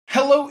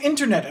Hello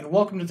Internet, and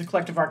welcome to the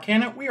Collective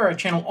Arcana. We are a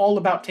channel all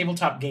about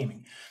tabletop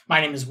gaming.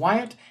 My name is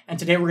Wyatt, and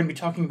today we're going to be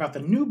talking about the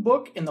new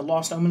book in the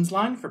Lost Omens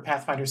line for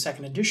Pathfinder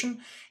Second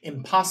Edition,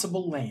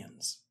 Impossible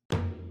Lands.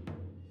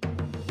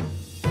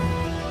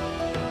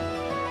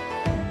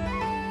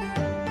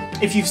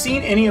 If you've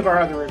seen any of our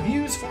other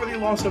reviews for the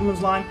Lost Omens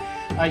line,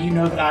 you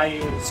know that I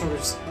sort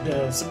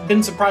of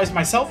been surprised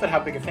myself at how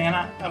big a fan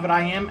of it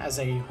I am as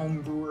a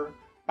homebrewer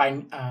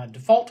by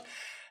default.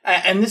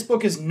 And this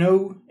book is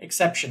no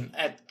exception.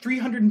 At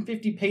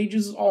 350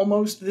 pages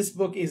almost, this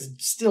book is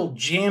still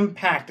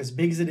jam-packed, as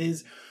big as it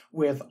is,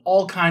 with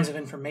all kinds of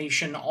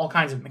information, all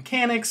kinds of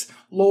mechanics,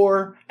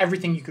 lore,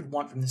 everything you could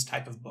want from this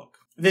type of book.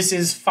 This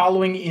is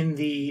following in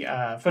the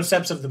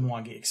footsteps of the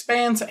Mwangi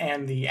Expanse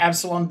and the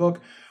Absalon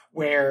book,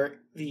 where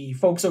the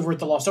folks over at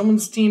the Lost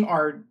Omens team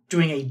are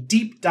doing a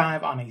deep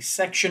dive on a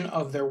section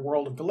of their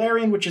world of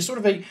Golarion, which is sort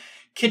of a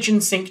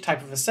kitchen sink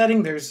type of a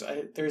setting. There's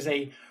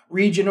a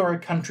region or a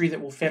country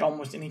that will fit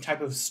almost any type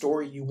of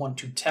story you want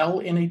to tell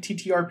in a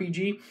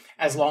TTRPG,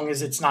 as long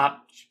as it's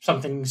not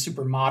something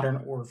super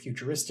modern or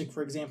futuristic,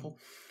 for example.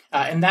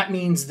 And that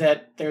means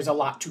that there's a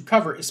lot to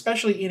cover,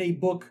 especially in a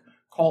book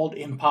called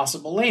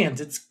Impossible Lands.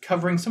 It's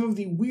covering some of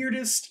the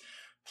weirdest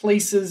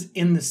places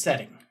in the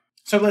setting.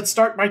 So let's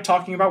start by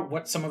talking about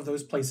what some of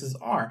those places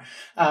are.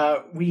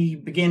 We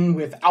begin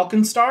with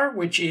Alkenstar,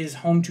 which is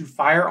home to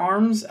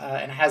firearms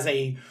and has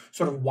a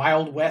sort of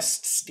Wild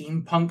West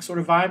steampunk sort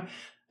of vibe.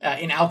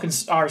 In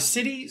Alkenstar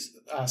City,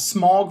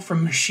 smog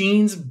from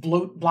machines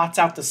blots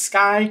out the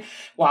sky,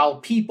 while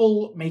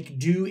people make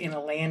do in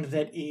a land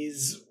that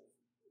is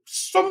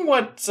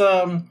somewhat,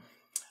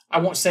 I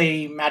won't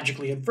say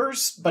magically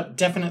adverse, but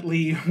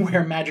definitely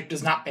where magic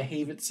does not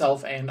behave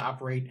itself and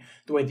operate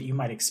the way that you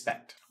might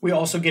expect. We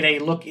also get a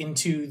look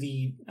into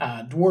the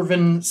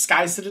dwarven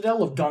sky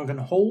citadel of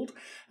Dongan Hold,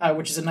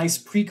 which is a nice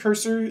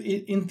precursor,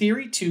 in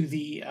theory, to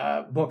the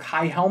book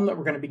High Helm that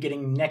we're going to be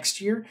getting next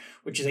year,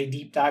 which is a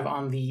deep dive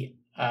on the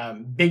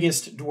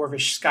biggest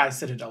dwarvish sky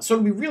citadel. So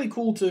it'll be really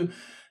cool to,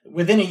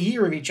 within a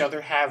year of each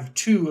other, have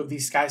two of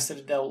these sky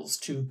citadels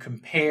to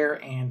compare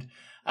and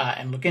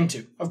look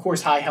into. Of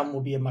course, High Helm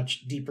will be a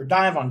much deeper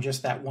dive on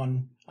just that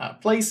one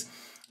place,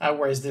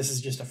 whereas this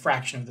is just a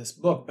fraction of this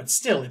book. But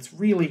still, it's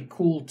really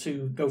cool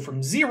to go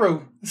from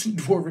 0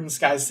 Dwarven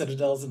Sky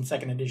Citadels in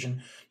 2nd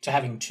edition to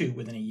having 2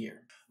 within a year.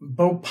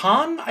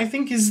 Bhopan, I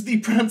think is the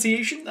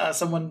pronunciation.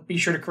 Someone be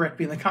sure to correct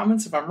me in the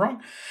comments if I'm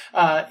wrong.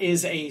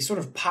 Is a sort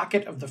of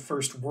pocket of the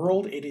First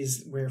World. It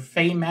is where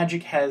Fey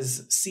magic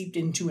has seeped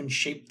into and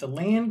shaped the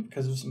land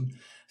because of some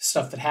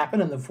stuff that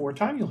happened in the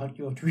foretime. You'll have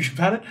to read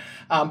about it.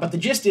 But the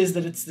gist is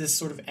that it's this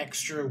sort of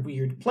extra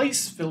weird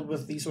place filled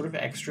with these sort of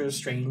extra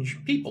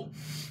strange people.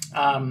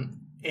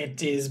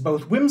 It is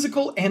both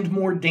whimsical and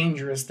more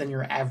dangerous than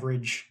your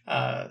average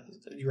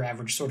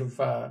sort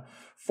of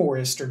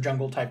forest or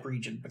jungle type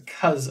region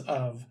because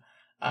of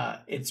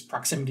its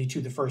proximity to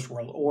the First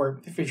World.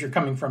 Or if you're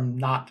coming from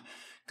not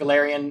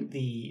Golarion,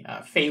 the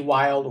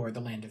Feywild or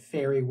the Land of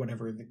Fairy,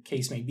 whatever the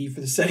case may be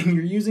for the setting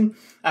you're using.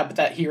 But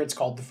that here it's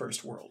called the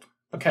First World,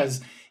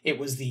 because it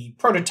was the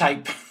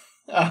prototype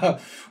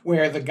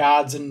where the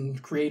gods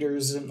and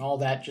creators and all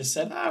that just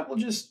said,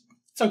 it's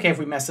okay if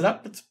we mess it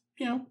up. It's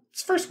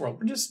First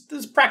World. This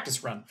is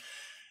practice run.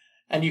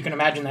 And you can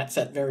imagine that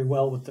set very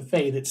well with the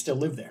Fae that still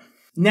live there.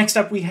 Next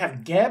up, we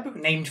have Geb,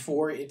 named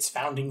for its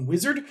founding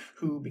wizard,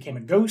 who became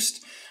a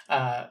ghost.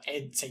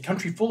 It's a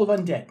country full of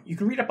undead. You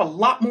can read up a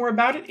lot more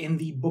about it in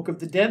the Book of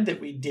the Dead that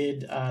we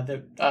did,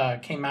 that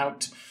came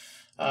out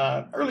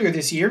earlier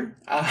this year.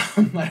 I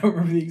don't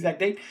remember the exact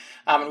date.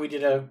 And we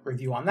did a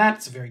review on that.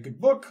 It's a very good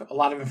book. A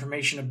lot of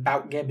information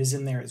about Geb is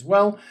in there as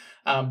well.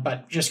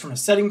 But just from a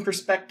setting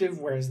perspective,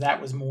 whereas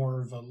that was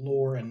more of a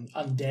lore and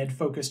undead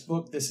focused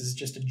book, this is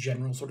just a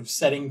general sort of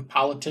setting,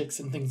 politics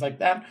and things like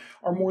that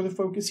are more the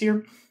focus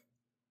here.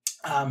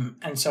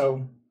 And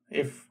so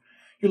if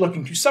you're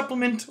looking to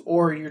supplement,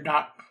 or you're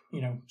not,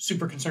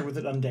 super concerned with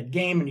an undead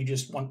game and you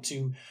just want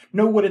to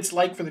know what it's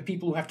like for the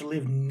people who have to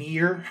live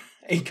near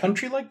a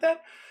country like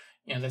that,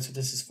 that's what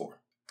this is for.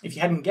 If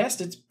you hadn't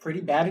guessed, it's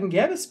pretty bad in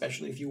Geb,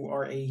 especially if you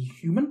are a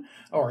human,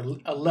 or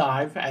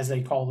alive, as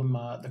they call them,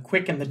 the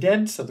quick and the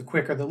dead. So the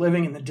quick are the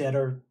living and the dead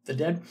are the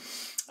dead.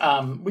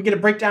 We get a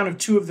breakdown of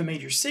 2 of the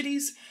major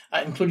cities,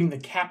 including the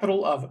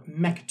capital of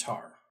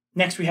Mektar.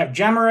 Next, we have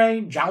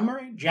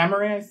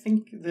Jalmeray, I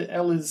think the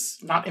L is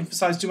not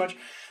emphasized too much.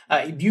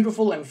 A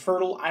beautiful and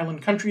fertile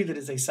island country that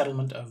is a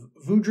settlement of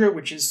Vudra,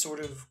 which is sort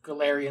of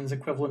Golarion's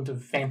equivalent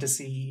of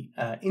fantasy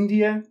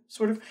India,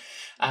 sort of.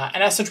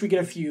 And as such, we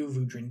get a few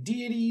Vudran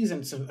deities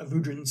and some a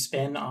Vudran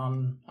spin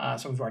on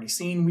some we've already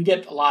seen. We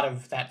get a lot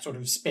of that sort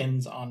of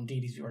spins on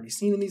deities we've already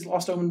seen in these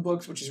Lost Omen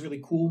books, which is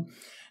really cool,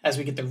 as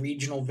we get the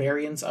regional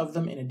variants of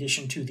them in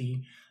addition to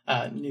the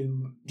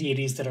new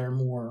deities that are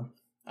more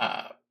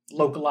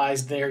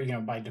localized there,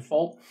 by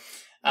default.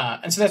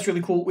 And so that's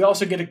really cool. We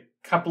also get a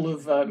couple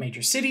of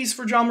major cities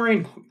for Jalmeray,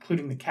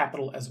 including the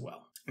capital as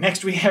well.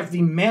 Next, we have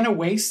the Mana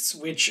Wastes,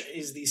 which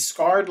is the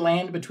scarred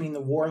land between the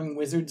warring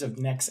wizards of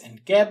Nex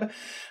and Geb.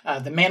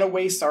 The Mana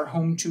Wastes are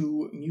home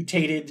to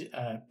mutated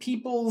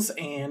peoples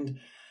and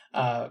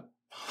a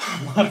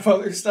lot of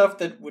other stuff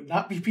that would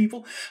not be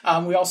people.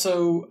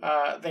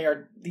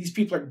 These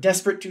people are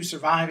desperate to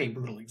survive a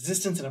brutal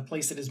existence in a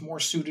place that is more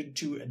suited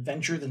to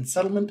adventure than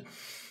settlement.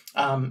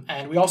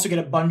 And we also get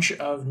a bunch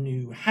of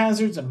new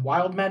hazards and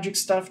wild magic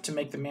stuff to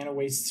make the Mana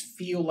Wastes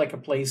feel like a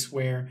place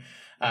where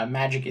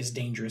magic is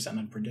dangerous and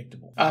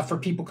unpredictable. For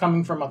people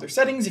coming from other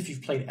settings, if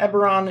you've played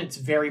Eberron, it's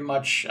very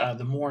much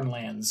the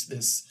Mournlands,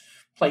 this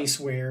place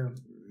where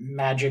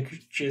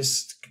magic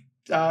just,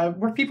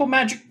 where people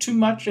magic too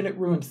much and it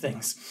ruined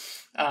things.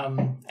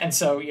 And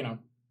so, you know,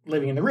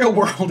 living in the real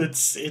world,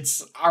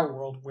 it's our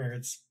world where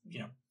it's, you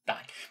know,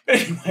 dying. But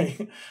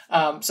anyway,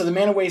 so the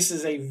Mana Waste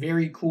is a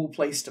very cool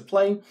place to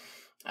play,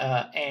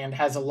 and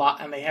has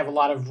they have a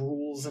lot of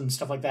rules and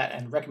stuff like that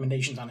and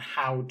recommendations on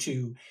how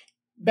to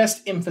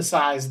best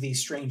emphasize the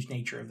strange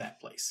nature of that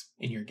place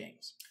in your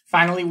games.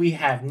 Finally, we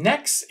have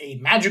Nex, a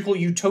magical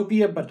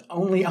utopia, but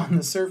only on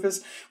the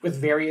surface, with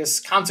various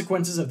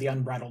consequences of the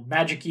unbridled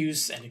magic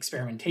use and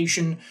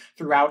experimentation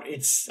throughout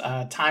its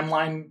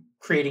timeline,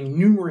 creating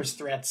numerous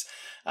threats,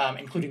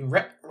 including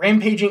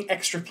rampaging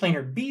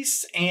extraplanar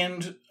beasts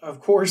and, of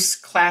course,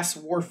 class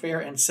warfare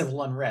and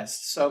civil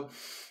unrest. So,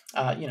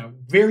 you know,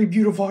 very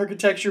beautiful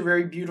architecture,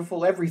 very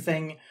beautiful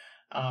everything.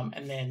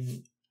 And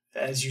then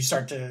as you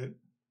start to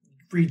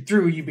read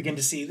through, you begin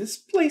to see this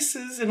place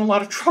is in a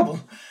lot of trouble.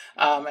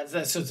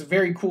 So it's a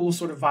very cool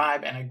sort of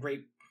vibe and a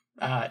great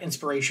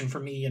inspiration for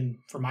me and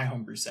for my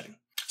homebrew setting.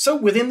 So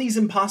within these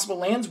Impossible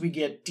Lands, we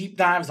get deep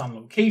dives on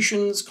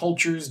locations,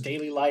 cultures,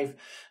 daily life,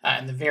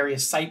 and the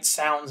various sights,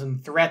 sounds,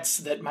 and threats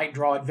that might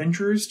draw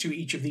adventurers to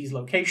each of these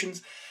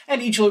locations. And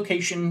each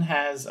location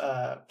has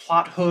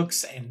plot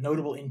hooks and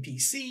notable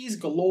NPCs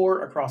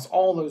galore across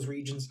all those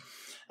regions.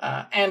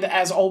 And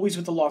as always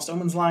with the Lost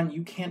Omens line,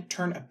 you can't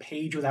turn a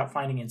page without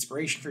finding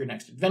inspiration for your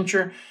next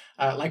adventure.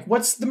 Like,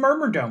 what's the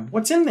Murmur Dome?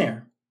 What's in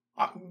there?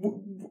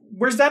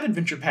 Where's that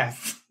adventure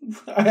path?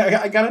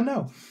 I gotta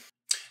know.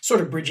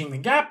 Sort of bridging the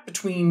gap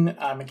between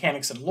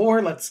mechanics and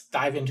lore, let's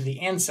dive into the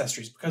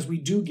Ancestries, because we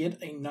do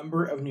get a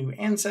number of new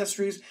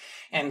Ancestries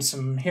and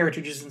some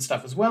heritages and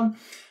stuff as well.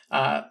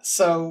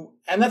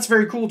 And that's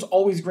very cool. It's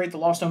always great. The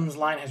Lost Omens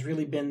line has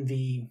really been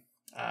the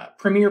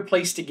premier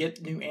place to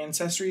get new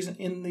Ancestries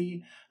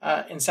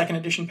in Second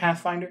Edition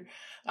Pathfinder.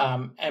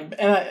 And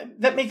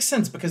that makes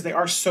sense because they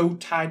are so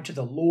tied to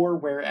the lore,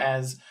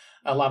 whereas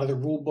a lot of the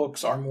rule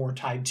books are more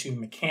tied to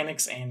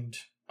mechanics and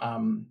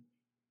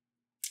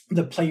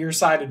the player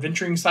side,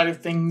 adventuring side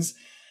of things.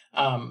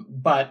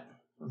 But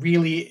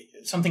really,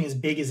 something as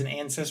big as an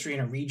ancestry in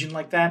a region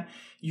like that,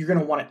 you're going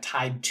to want it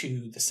tied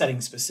to the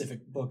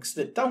setting-specific books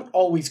that don't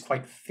always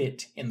quite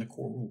fit in the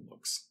core rule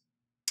books.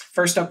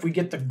 First up, we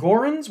get the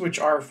Ghorans, which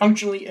are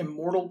functionally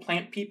immortal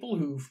plant people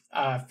who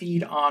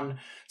feed on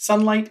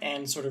sunlight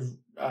and sort of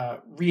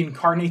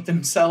reincarnate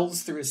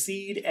themselves through a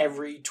seed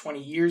every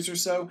 20 years or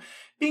so,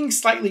 being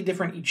slightly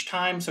different each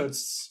time, so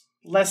it's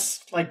less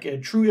like a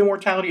true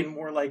immortality and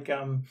more like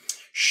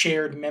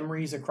shared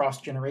memories across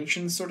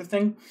generations sort of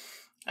thing.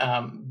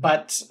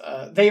 But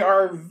they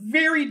are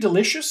very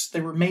delicious.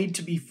 They were made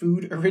to be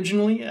food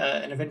originally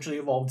and eventually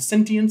evolved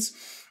sentience.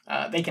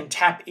 They can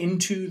tap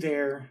into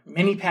their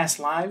many past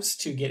lives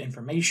to get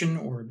information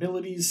or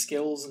abilities,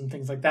 skills, and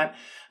things like that.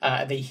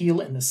 They heal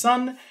in the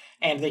sun,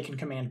 and they can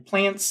command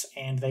plants,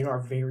 and they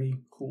are very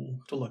cool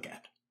to look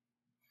at.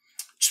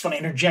 Just want to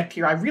interject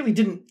here. I really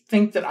didn't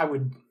think that I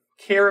would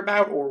care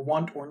about or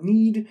want or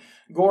need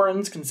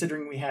Ghorans,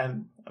 considering we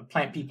had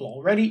plant people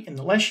already in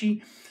the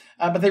Leshy,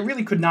 but they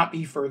really could not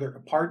be further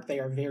apart. They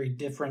are very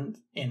different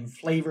in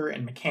flavor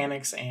and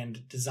mechanics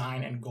and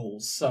design and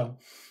goals, so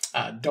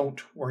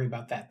don't worry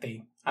about that.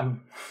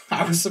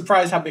 I was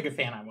surprised how big a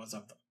fan I was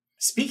of them.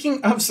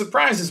 Speaking of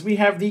surprises, we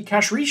have the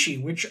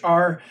Kashrishi, which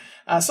are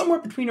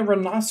somewhere between a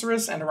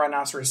rhinoceros and a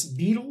rhinoceros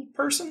beetle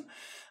person.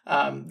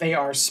 They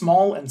are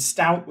small and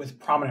stout with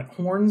prominent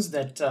horns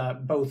that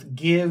both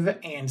give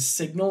and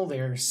signal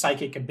their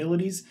psychic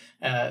abilities,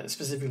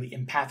 specifically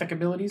empathic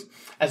abilities,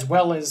 as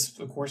well as,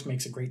 of course,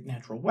 makes a great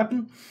natural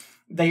weapon.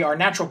 They are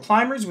natural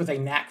climbers with a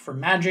knack for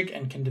magic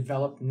and can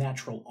develop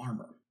natural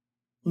armor.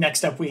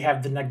 Next up, we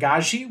have the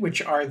Nagaji,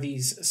 which are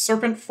these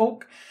serpent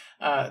folk.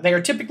 They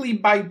are typically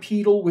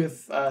bipedal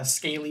with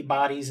scaly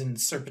bodies and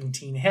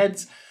serpentine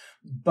heads,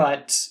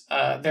 but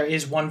there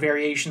is one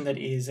variation that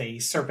is a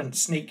serpent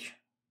snake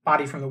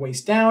body from the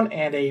waist down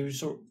and a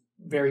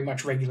very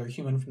much regular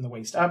human from the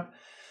waist up.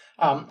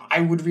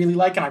 I would really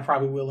like, and I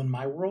probably will in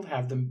my world,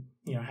 have them,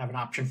 have an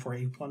option for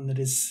one that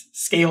is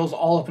scales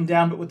all up and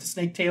down, but with the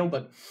snake tail.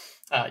 But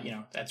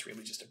that's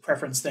really just a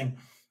preference thing.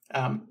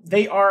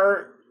 They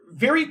are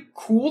very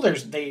cool.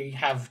 They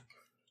have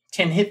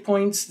 10 hit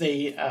points.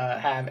 They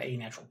have a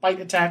natural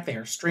bite attack. They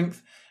are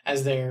strength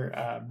as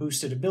their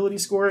boosted ability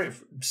score,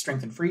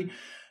 strength and free.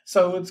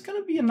 So it's going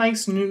to be a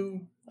nice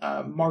new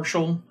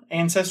martial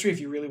ancestry if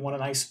you really want a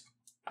nice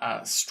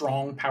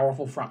strong,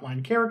 powerful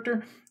frontline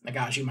character.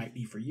 Nagaji might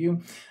be for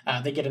you.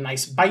 They get a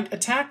nice bite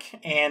attack,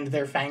 and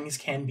their fangs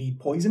can be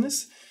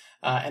poisonous.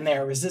 And they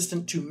are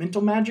resistant to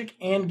mental magic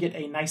and get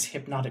a nice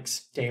hypnotic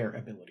stare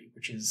ability,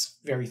 which is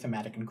very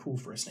thematic and cool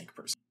for a snake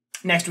person.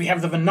 Next, we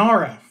have the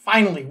Vanara.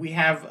 Finally, we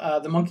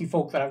have the monkey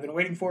folk that I've been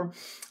waiting for.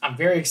 I'm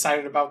very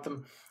excited about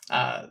them.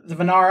 The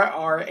Vanara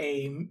are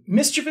a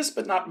mischievous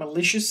but not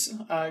malicious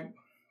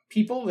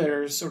people that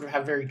are sort of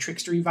have very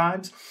trickstery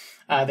vibes.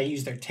 They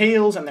use their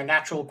tails and their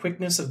natural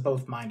quickness of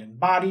both mind and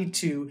body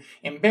to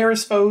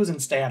embarrass foes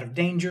and stay out of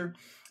danger.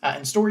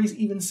 And stories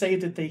even say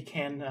that they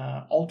can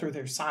alter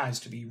their size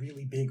to be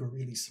really big or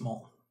really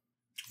small.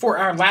 For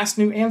our last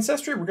new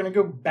ancestry, we're going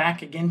to go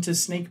back again to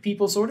snake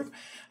people, sort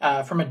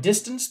of. From a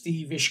distance,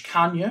 the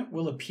Vishkanya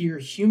will appear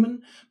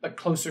human, but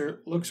closer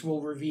looks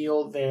will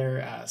reveal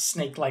their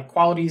snake-like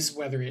qualities,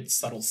 whether it's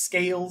subtle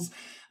scales,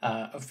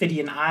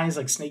 ophidian eyes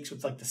like snakes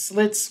with like the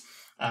slits,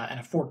 and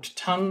a forked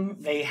tongue.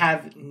 They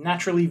have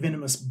naturally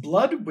venomous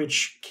blood,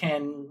 which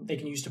they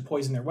can use to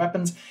poison their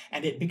weapons,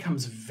 and it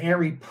becomes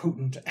very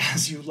potent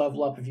as you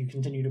level up if you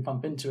continue to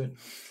pump into it.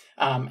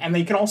 And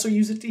they can also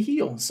use it to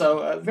heal. So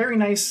a very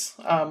nice,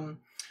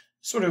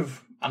 sort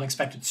of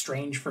unexpected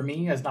strange for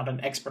me, as not an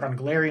expert on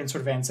Golarion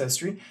sort of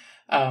ancestry.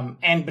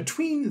 And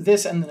between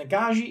this and the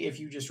Nagaji, if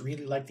you just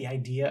really like the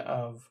idea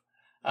of,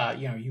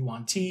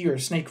 Yuan Ti or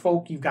snake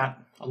folk, you've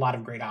got a lot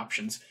of great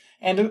options.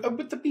 And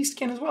with the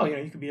Beastkin as well,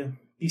 you could be a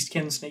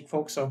Beastkin, snake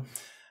folk. So,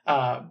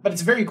 but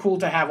it's very cool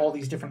to have all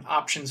these different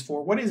options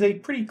for what is a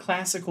pretty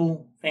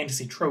classical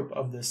fantasy trope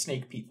of the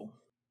snake people.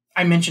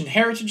 I mentioned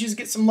heritages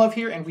get some love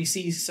here, and we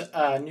see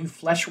new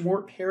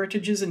Fleshwarp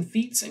heritages and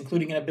feats,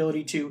 including an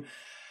ability to,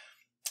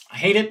 I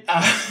hate it,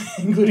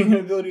 including an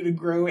ability to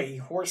grow a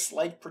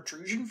horse-like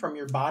protrusion from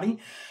your body,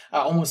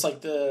 almost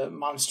like the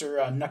monster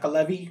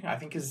Nukkalevi, I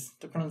think is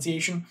the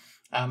pronunciation.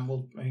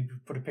 We'll maybe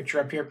put a picture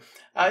up here.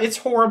 It's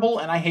horrible,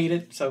 and I hate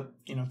it, so,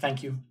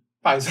 thank you.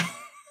 Paizo.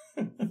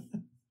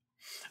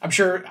 I'm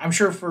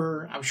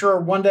sure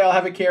one day I'll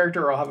have a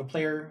character, or I'll have a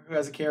player who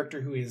has a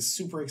character who is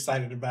super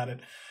excited about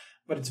it.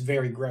 But it's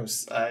very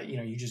gross.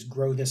 You just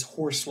grow this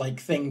horse-like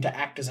thing to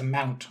act as a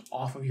mount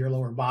off of your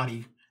lower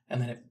body,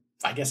 and then it,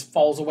 I guess,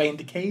 falls away and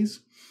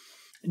decays.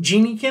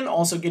 Genie-kin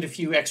also get a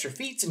few extra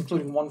feats,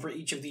 including one for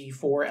each of the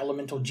 4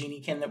 elemental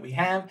Genie-kin that we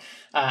have,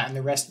 and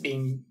the rest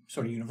being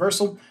sort of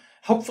universal.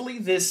 Hopefully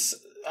this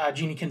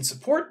Genie-kin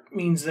support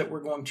means that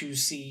we're going to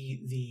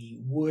see the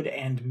wood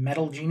and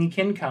metal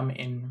Genie-kin come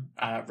in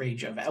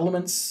Rage of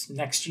Elements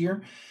next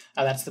year.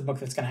 That's the book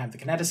that's going to have the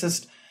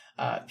kineticist.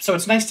 So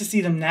it's nice to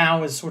see them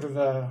now as sort of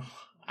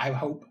I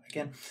hope,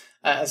 again,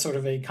 as sort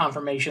of a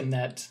confirmation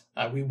that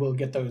we will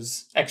get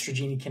those extra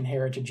Genie-kin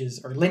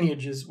heritages, or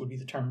lineages would be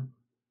the term,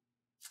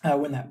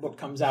 when that book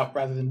comes out,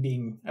 rather than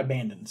being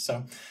abandoned.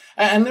 So,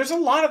 and there's a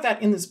lot of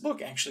that in this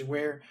book, actually,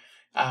 where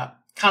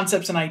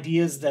concepts and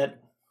ideas that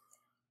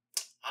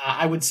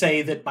I would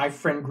say that my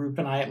friend group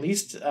and I at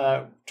least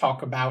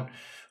talk about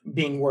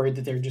being worried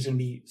that they're just going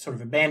to be sort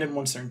of abandoned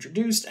once they're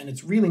introduced. And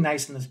it's really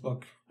nice in this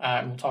book.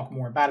 And we'll talk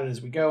more about it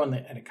as we go and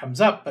it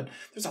comes up. But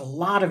there's a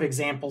lot of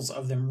examples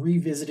of them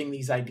revisiting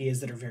these ideas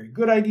that are very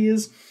good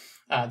ideas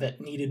that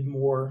needed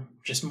more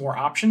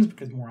options,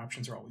 because more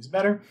options are always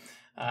better.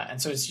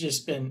 And so it's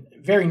just been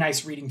very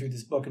nice reading through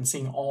this book and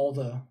seeing all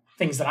the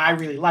things that I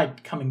really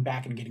liked coming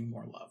back and getting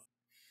more love.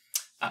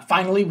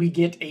 Finally, we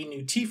get a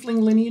new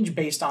Tiefling lineage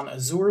based on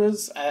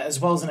Azura's, as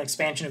well as an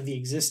expansion of the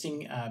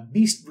existing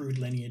Beast Brood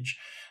lineage,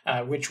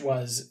 which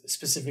was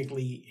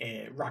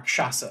specifically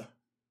Rakshasa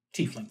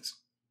Tieflings.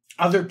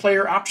 Other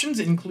player options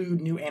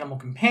include new animal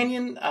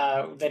companion,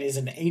 that is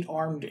an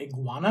 8-armed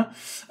iguana,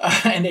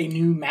 and a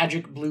new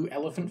magic blue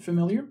elephant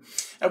familiar.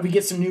 We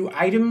get some new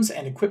items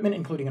and equipment,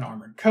 including an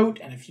armored coat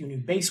and a few new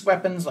base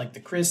weapons like the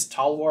Kris,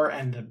 Talwar,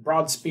 and the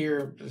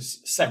Broadspear,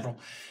 there's several,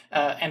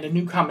 and a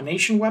new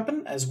combination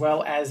weapon, as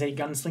well as a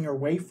gunslinger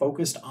way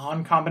focused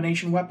on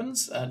combination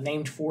weapons,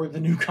 named for the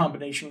new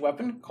combination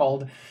weapon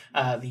called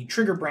the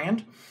Trigger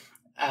Brand.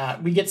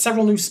 We get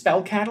several new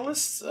spell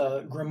catalysts,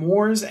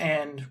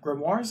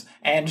 grimoires,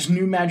 and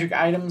new magic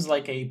items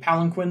like a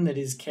palanquin that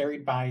is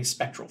carried by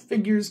spectral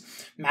figures,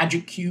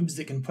 magic cubes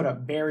that can put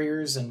up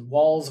barriers and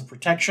walls of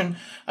protection,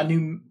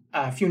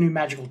 a few new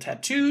magical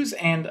tattoos,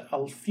 and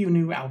a few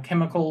new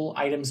alchemical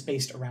items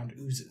based around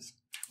oozes.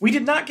 We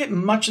did not get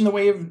much in the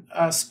way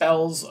of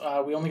spells.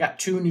 We only got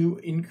 2 new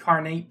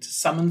incarnate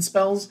summon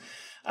spells.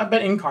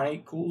 But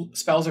incarnate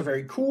spells are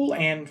very cool,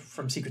 and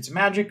from Secrets of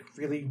Magic,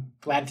 really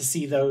glad to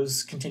see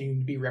those continuing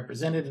to be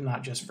represented and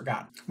not just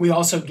forgotten. We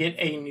also get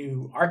a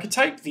new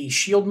archetype, the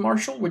Shield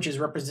Marshal, which is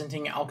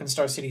representing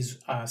Alkenstar City's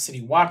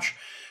City Watch,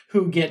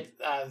 who get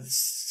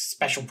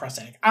special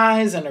prosthetic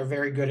eyes and are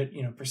very good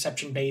at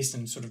perception-based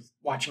and sort of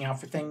watching out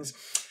for things.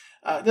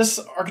 This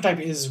archetype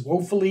is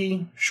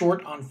woefully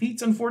short on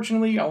feats,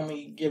 unfortunately,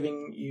 only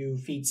giving you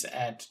feats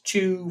at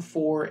 2,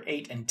 4,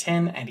 8, and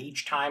 10, and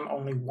each time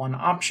only 1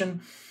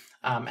 option.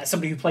 As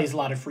somebody who plays a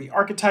lot of free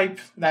archetype,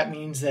 that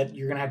means that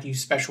you're going to have to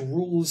use special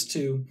rules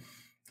to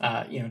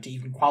to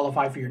even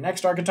qualify for your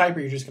next archetype, or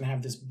you're just going to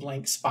have this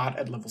blank spot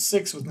at level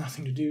 6 with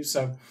nothing to do.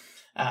 So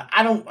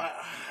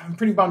I'm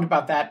pretty bummed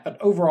about that,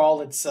 but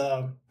overall it's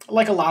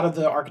like a lot of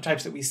the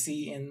archetypes that we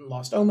see in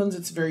Lost Omens.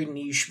 It's very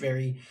niche,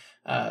 very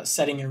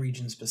setting and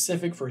region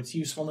specific for its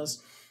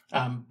usefulness.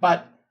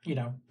 But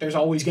there's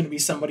always going to be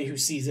somebody who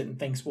sees it and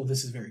thinks, well,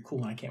 this is very cool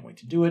and I can't wait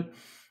to do it.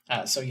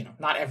 So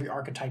not every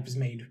archetype is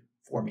made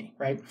for me,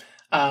 right?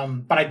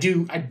 But I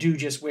do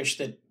just wish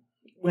that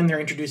when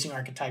they're introducing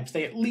archetypes,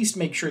 they at least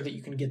make sure that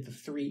you can get the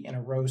 3 in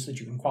a row so that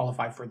you can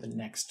qualify for the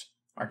next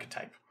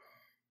archetype.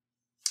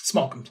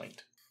 Small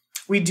complaint.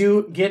 We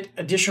do get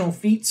additional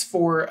feats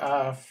for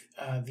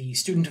the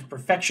Student of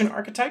Perfection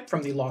archetype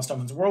from the Lost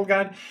Omens World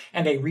Guide,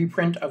 and a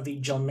reprint of the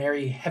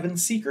Jalmeray Heaven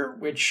Seeker,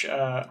 which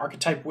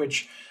archetype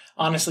which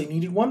honestly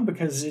needed one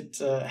because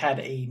it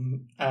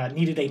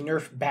needed a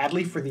nerf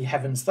badly for the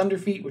Heaven's Thunder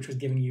feat, which was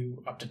giving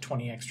you up to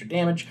 20 extra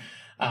damage.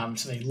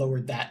 So they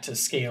lowered that to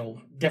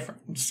scale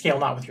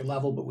not with your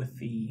level, but with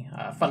the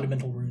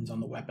fundamental runes on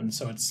the weapon.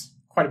 So it's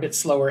quite a bit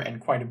slower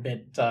and quite a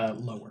bit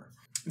lower.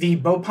 The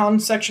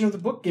Bhopan section of the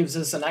book gives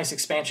us a nice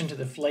expansion to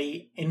the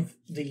Fey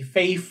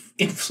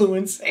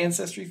influence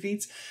ancestry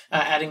feats,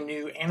 adding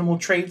new animal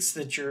traits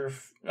that your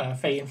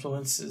Fey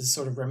influence is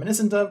sort of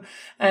reminiscent of,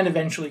 and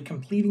eventually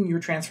completing your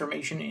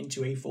transformation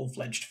into a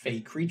full-fledged Fey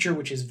creature,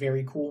 which is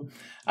very cool.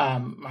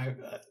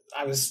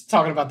 I was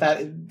talking about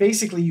that.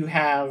 Basically, you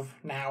have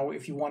now,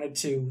 if you wanted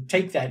to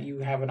take that, you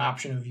have an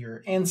option of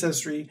your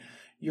ancestry,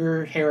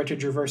 your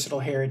heritage, your versatile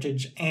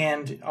heritage,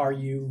 and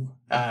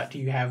do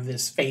you have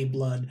this Fey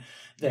blood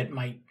that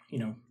might,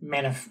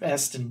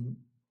 manifest and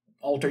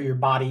alter your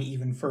body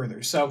even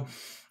further. So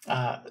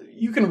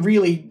you can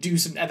really do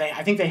some.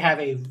 I think they have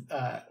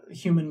a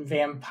human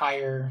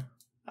vampire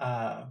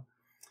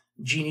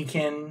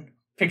Genie-kin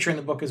picture in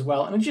the book as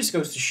well, and it just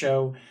goes to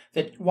show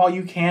that while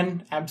you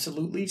can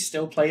absolutely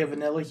still play a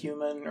vanilla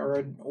human or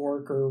an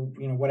orc or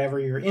whatever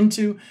you're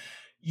into,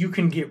 you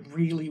can get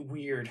really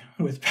weird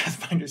with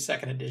Pathfinder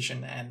Second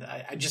Edition, and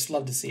I just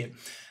love to see it.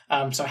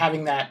 So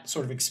having that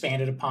sort of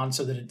expanded upon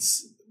so that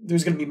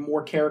there's going to be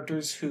more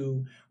characters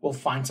who will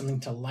find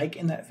something to like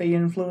in that Fey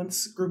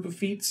influence group of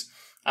feats,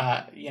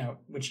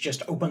 which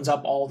just opens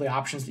up all the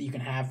options that you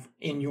can have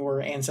in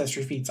your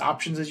ancestry feats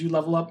options as you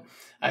level up.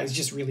 It's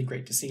just really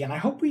great to see. And I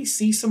hope we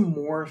see some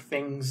more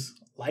things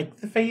like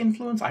the Fey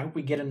influence. I hope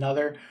we get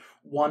another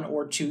 1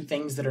 or 2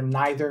 things that are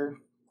neither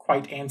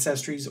quite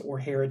ancestries or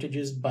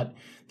heritages, but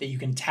that you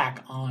can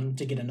tack on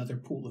to get another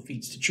pool of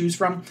feats to choose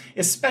from,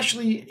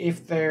 especially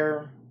if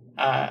they're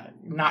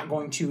not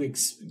going to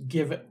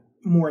give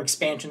more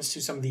expansions to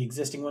some of the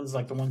existing ones,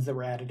 like the ones that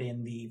were added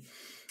in the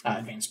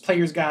Advanced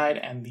Player's Guide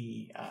and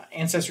the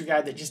Ancestry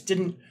Guide that just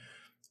didn't...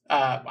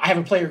 I have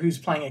a player who's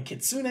playing a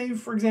Kitsune,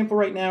 for example,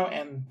 right now,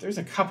 and there's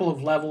a couple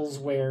of levels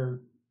where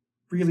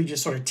really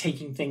just sort of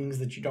taking things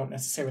that you don't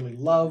necessarily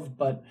love,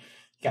 but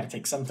you got to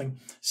take something.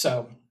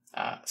 So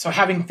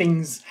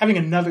having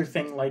another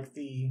thing like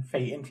the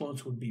Fey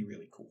influence would be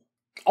really cool.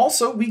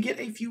 Also, we get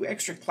a few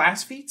extra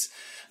class feats.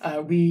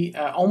 We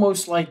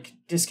almost like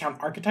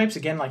discount archetypes,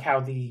 again, like how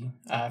the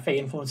Fey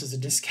influence is a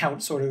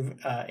discount sort of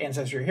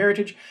ancestry or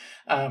heritage.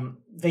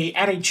 They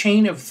add a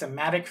chain of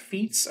thematic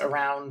feats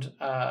around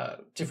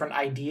different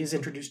ideas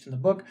introduced in the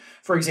book.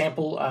 For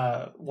example,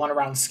 one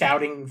around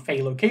scouting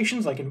Fey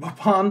locations, like in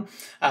Bhopan,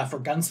 for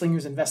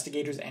gunslingers,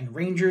 investigators, and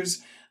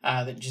rangers,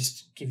 that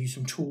just give you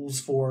some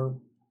tools for,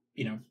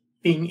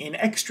 being in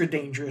extra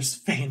dangerous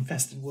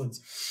Fey-infested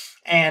woods.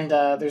 And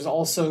there's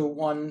also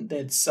one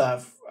that's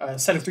a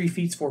set of 3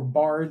 feats for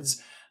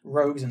bards,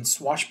 rogues, and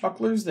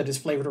swashbucklers that is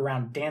flavored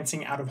around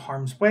dancing out of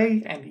harm's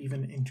way and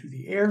even into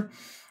the air.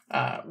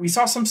 We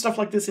saw some stuff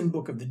like this in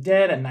Book of the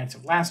Dead and Knights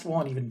of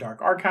Lastwall and even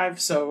Dark Archive.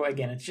 So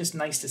again, it's just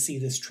nice to see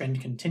this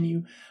trend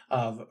continue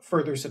of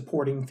further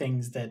supporting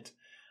things that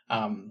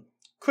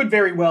could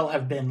very well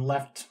have been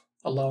left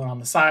alone on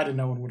the side and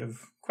no one would have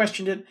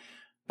questioned it.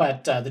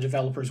 But the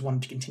developers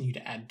wanted to continue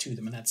to add to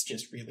them. And that's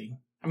just really,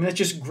 that's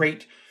just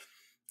great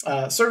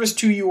service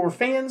to your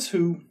fans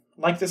who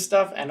like this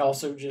stuff, and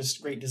also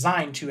just great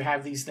design to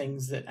have these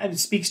things that, and it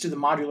speaks to the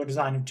modular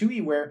design of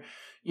 2e where,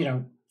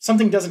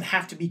 something doesn't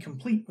have to be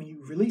complete when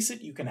you release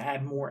it. You can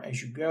add more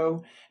as you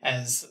go,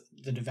 as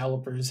the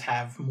developers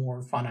have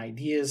more fun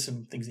ideas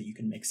and things that you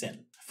can mix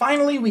in.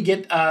 Finally, we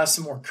get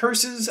some more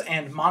curses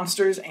and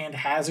monsters and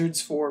hazards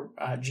for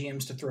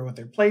GMs to throw at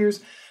their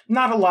players.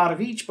 Not a lot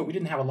of each, but we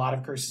didn't have a lot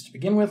of curses to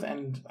begin with,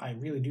 and I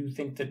really do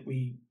think that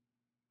we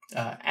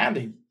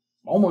add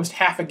almost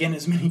half again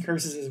as many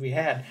curses as we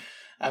had,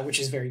 which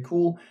is very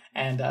cool.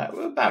 And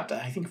about,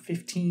 I think,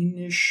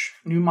 15-ish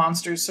new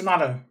monsters, so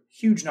not a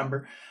huge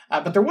number.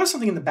 But there was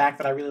something in the back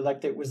that I really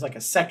liked. It was like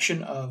a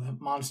section of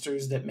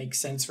monsters that make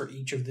sense for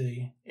each of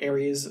the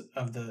areas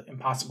of the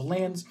Impossible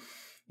Lands.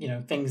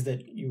 Things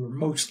that you were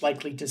most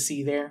likely to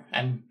see there,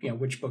 and,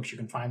 which books you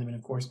can find them in,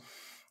 of course.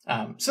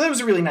 So that was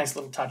a really nice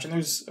little touch, and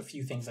there's a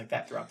few things like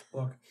that throughout the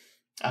book.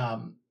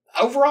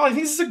 Overall, I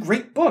think this is a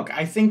great book.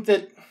 I think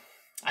that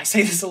I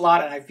say this a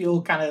lot, and I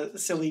feel kind of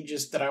silly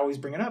just that I always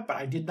bring it up, but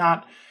I did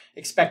not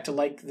expect to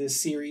like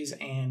this series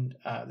and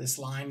this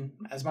line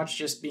as much,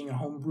 just being a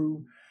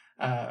homebrew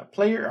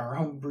player or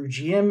homebrew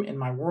GM in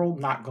my world,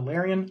 not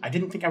Golarion. I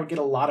didn't think I would get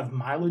a lot of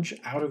mileage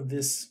out of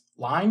this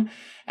line,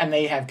 and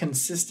they have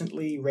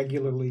consistently,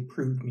 regularly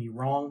proved me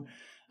wrong.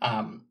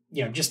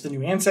 Just the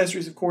new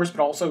Ancestries, of course,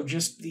 but also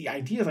just the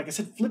idea, like I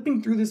said,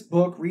 flipping through this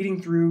book,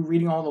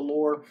 reading all the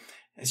lore.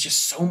 It's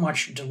just so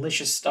much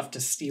delicious stuff to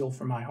steal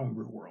from my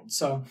homebrew world.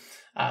 So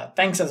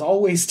thanks, as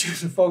always, to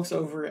the folks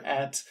over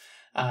at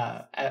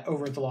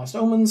the Lost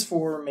Omens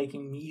for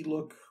making me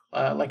look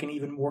like an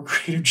even more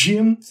creative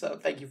GM. So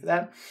thank you for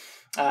that.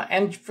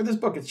 And for this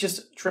book, it's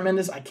just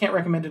tremendous. I can't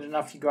recommend it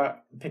enough. You go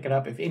out and pick it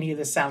up. If any of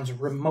this sounds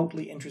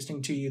remotely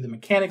interesting to you, the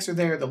mechanics are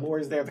there, the lore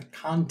is there, the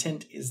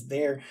content is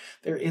there.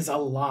 There is a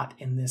lot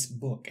in this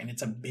book, and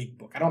it's a big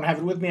book. I don't have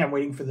it with me. I'm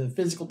waiting for the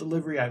physical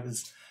delivery. I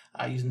was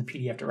using the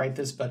PDF to write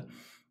this, but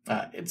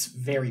it's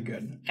very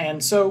good.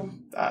 And so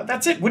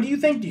that's it. What do you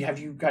think? Have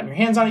you gotten your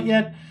hands on it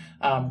yet?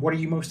 What are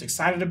you most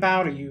excited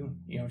about? Are you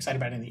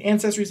excited about any of the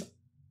Ancestries?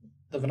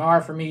 The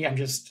Vanara, for me, I'm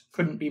just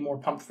couldn't be more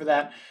pumped for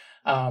that.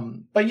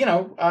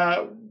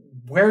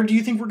 Where do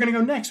you think we're going to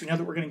go next? We know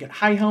that we're going to get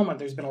High Helm, and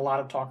there's been a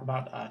lot of talk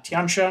about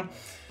Tiansha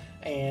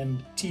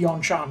and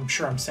Tiansha. I'm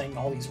sure I'm saying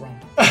all these wrong.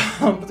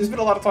 But there's been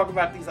a lot of talk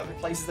about these other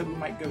places that we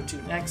might go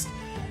to next.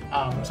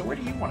 So where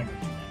do you want to go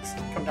to next?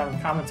 Come down in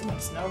the comments and let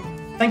us know.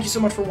 Thank you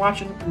so much for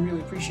watching. We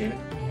really appreciate it.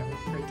 You have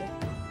a great day.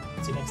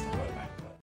 See you next time. Bye.